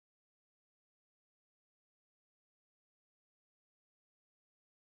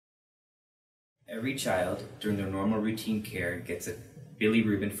Every child during their normal routine care gets a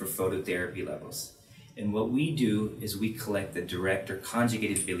bilirubin for phototherapy levels. And what we do is we collect the direct or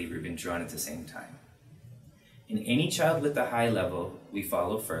conjugated bilirubin drawn at the same time. In any child with a high level, we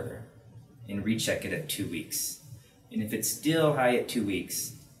follow further and recheck it at 2 weeks. And if it's still high at 2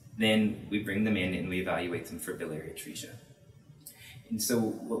 weeks, then we bring them in and we evaluate them for biliary atresia. And so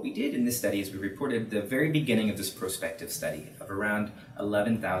what we did in this study is we reported the very beginning of this prospective study of around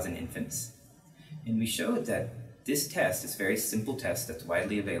 11,000 infants. And we showed that this test, this very simple test that's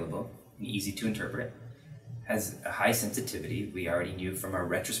widely available and easy to interpret, has a high sensitivity, we already knew from our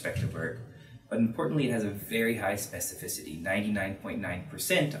retrospective work, but importantly it has a very high specificity,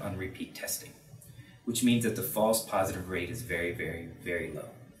 99.9% on repeat testing, which means that the false positive rate is very, very, very low.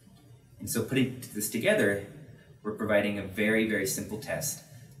 And so putting this together, we're providing a very, very simple test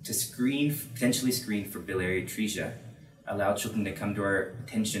to potentially screen for biliary atresia, allow children to come to our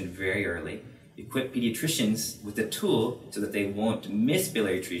attention very early, equip pediatricians with a tool so that they won't miss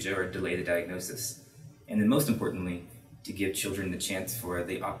biliary atresia or delay the diagnosis. And then most importantly, to give children the chance for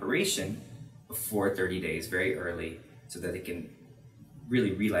the operation before 30 days, very early, so that they can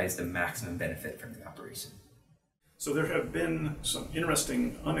really realize the maximum benefit from the operation. So there have been some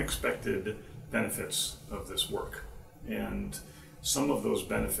interesting, unexpected benefits of this work. And some of those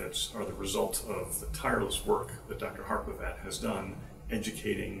benefits are the result of the tireless work that Dr. Harpavat has done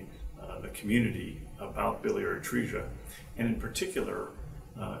educating the community about biliary atresia, and in particular,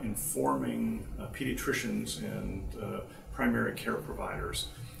 informing pediatricians and primary care providers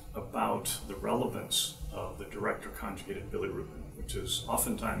about the relevance of the direct or conjugated bilirubin, which is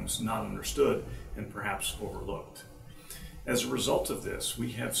oftentimes not understood and perhaps overlooked. As a result of this,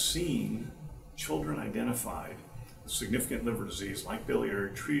 we have seen children identified with significant liver disease like biliary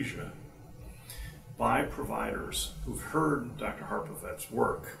atresia by providers who've heard Dr. Harpavat's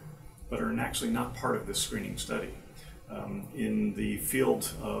work, but are actually not part of this screening study. In the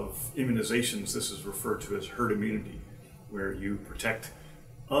field of immunizations, this is referred to as herd immunity, where you protect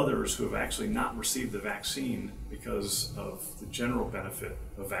others who have actually not received the vaccine because of the general benefit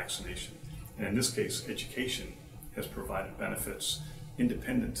of vaccination. And in this case, education has provided benefits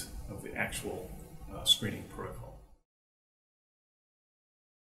independent of the actual screening protocol.